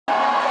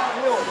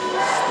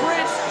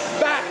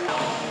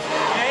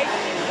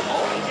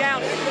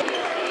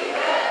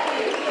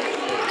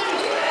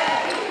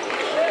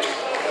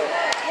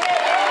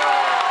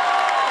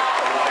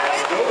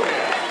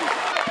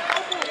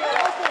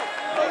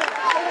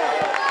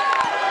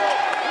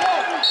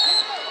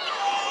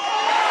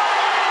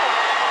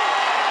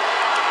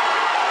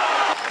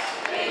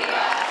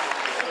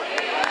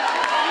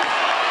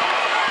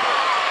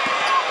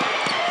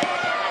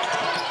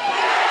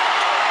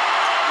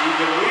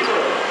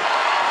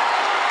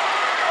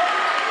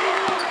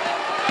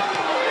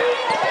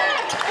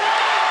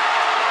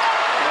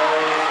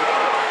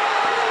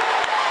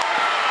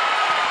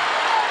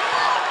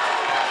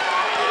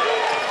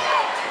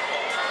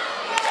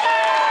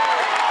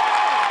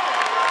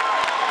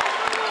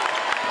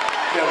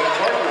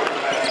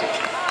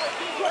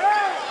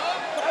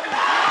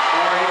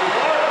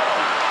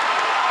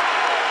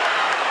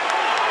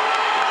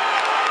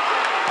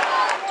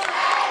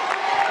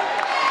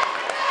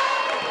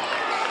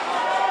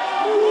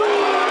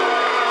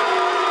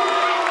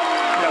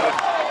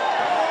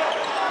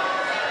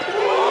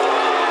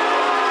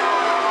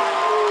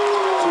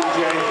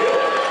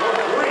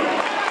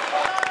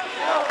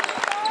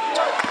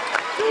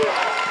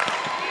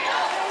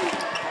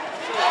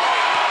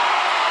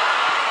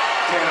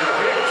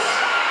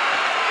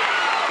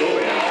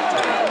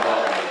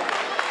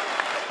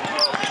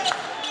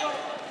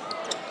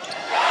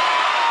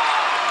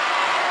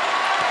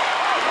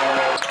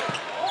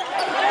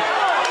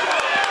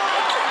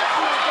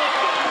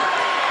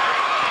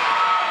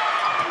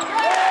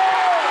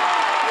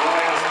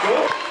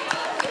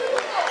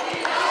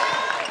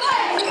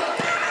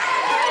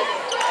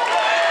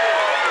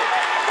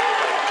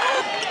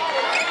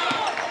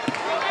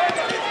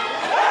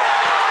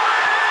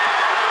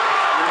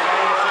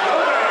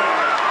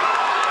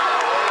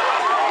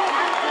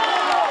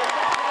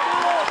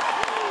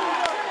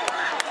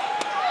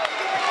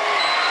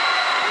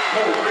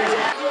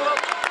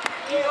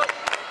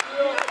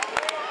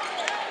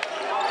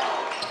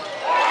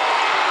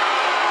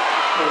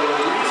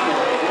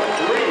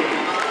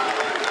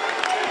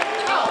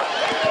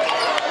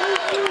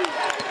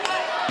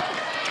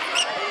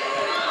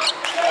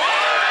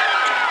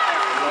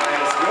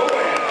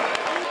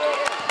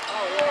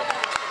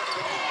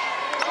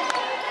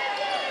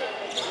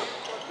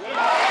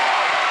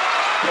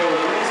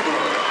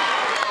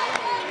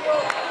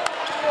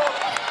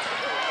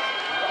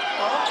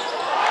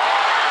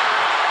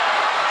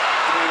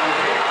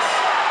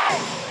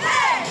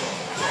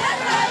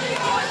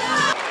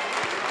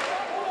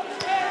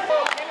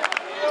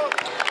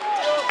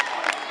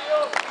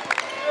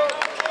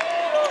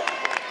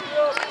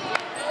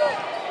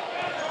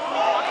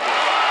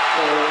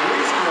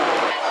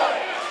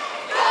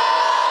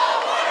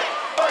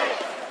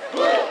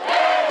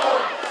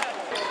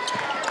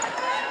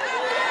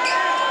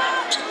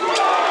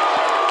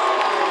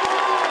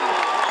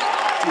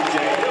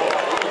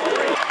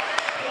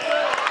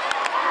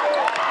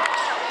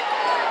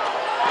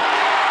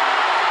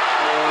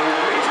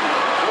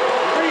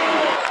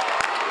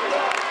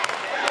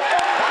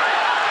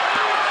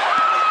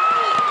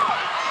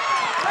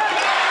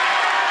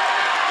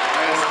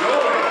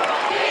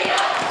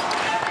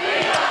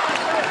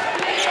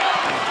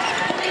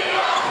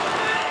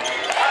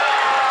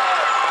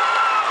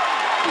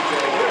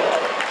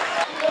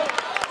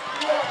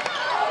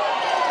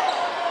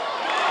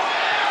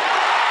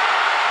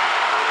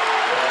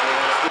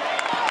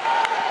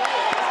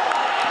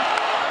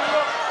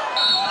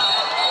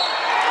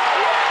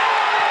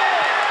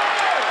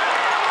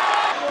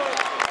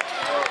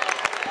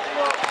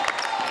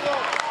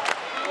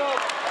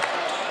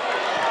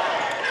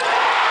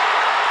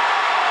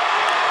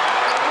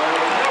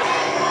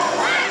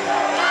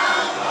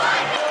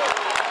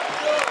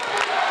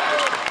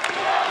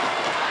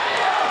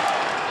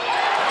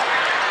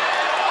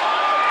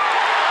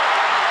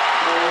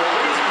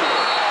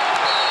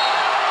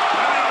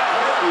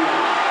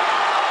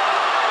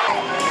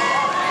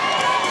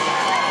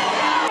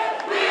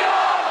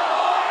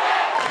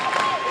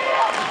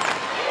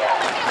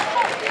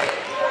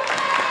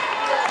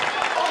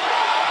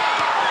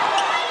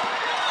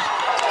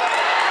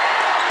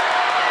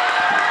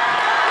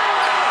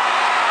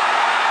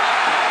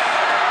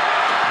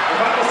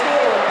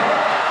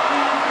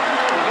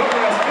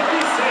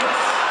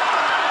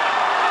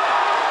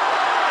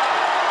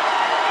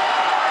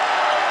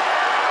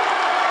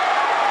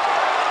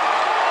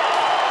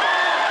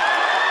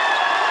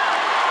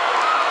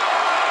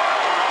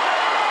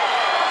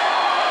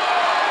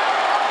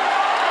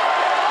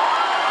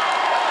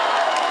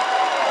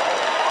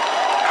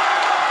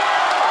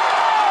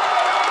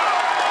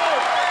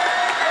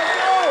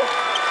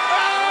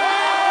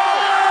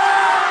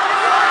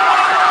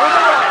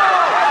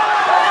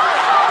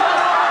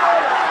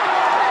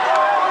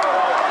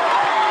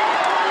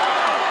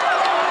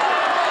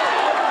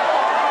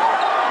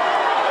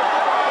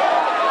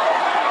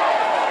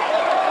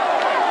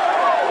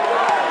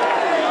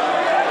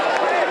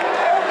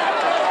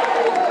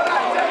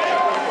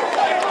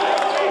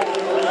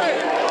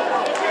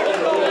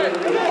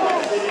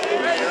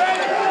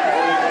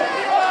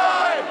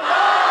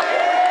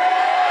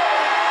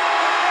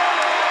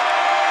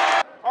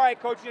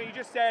Coach, you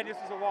just said this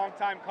was a long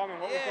time coming.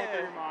 What was going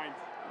through your mind?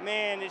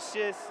 Man, it's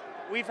just,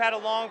 we've had a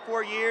long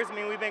 4 years. I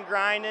mean, we've been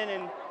grinding,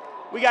 and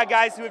we got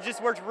guys who have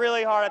just worked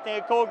really hard. I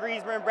think Cole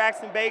Griesmer and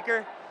Braxton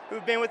Baker,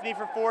 who've been with me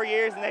for 4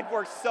 years, and they've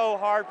worked so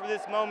hard for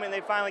this moment.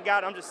 They finally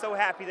got it. I'm just so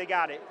happy they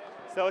got it.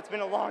 So it's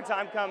been a long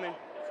time coming.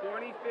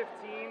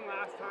 2015,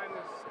 last time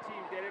this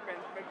team did it.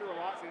 Been through a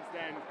lot since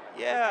then.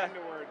 Yeah,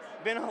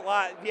 been a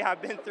lot. Yeah,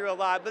 I've been through a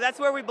lot, but that's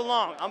where we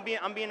belong. I'm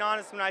being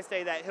honest when I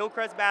say that.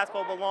 Hillcrest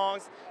basketball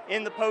belongs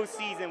in the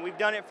postseason. We've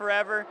done it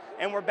forever,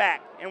 and we're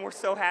back, and we're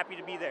so happy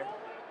to be there.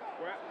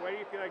 Where do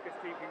you feel like this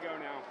team can go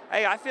now?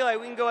 Hey, I feel like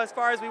we can go as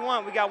far as we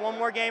want. We got one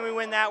more game, we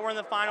win that, we're in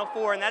the Final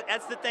Four, and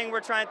that's the thing we're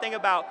trying to think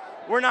about.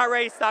 We're not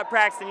ready to stop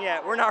practicing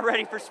yet. We're not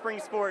ready for spring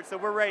sports, so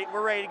we're ready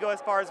to go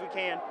as far as we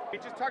can.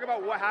 Just talk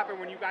about what happened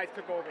when you guys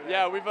took over there.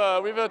 Yeah,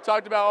 we've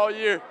talked about all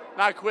year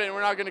not quitting.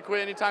 We're not going to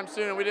quit anytime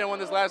soon, and we didn't want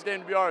this last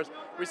game to be ours.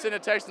 We sent a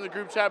text in the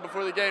group chat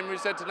before the game, and we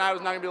said tonight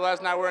was not going to be the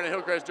last night wearing a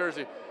Hillcrest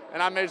jersey,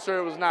 and I made sure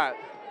it was not.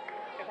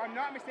 If I'm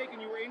not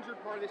mistaken, you were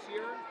injured part of this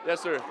year?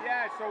 Yes, sir.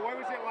 Yeah, so what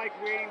was it like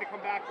waiting to come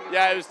back for this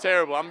Yeah, game? it was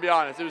terrible. I'm going to be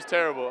honest. It was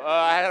terrible.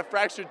 I had a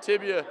fractured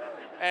tibia,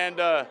 and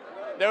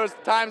there was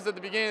times at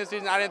the beginning of the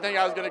season I didn't think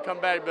I was going to come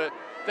back, but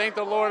thank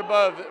the Lord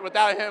above.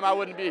 Without him, I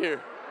wouldn't be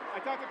here. I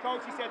talked to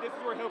Coach. He said this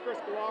is where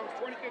Hillcrest belongs.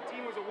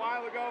 2015 was a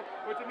while ago.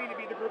 What's it mean to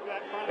be the group of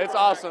that final? It's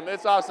awesome.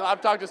 It's awesome.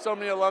 I've talked to so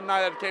many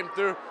alumni that came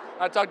through.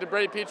 I talked to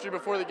Brady Petrie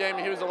before the game,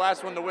 and he was the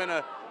last one to win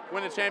a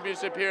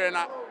championship here, and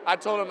I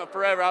told him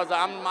forever, I was like,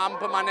 I'm going to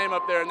put my name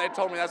up there, and they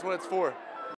told me that's what it's for.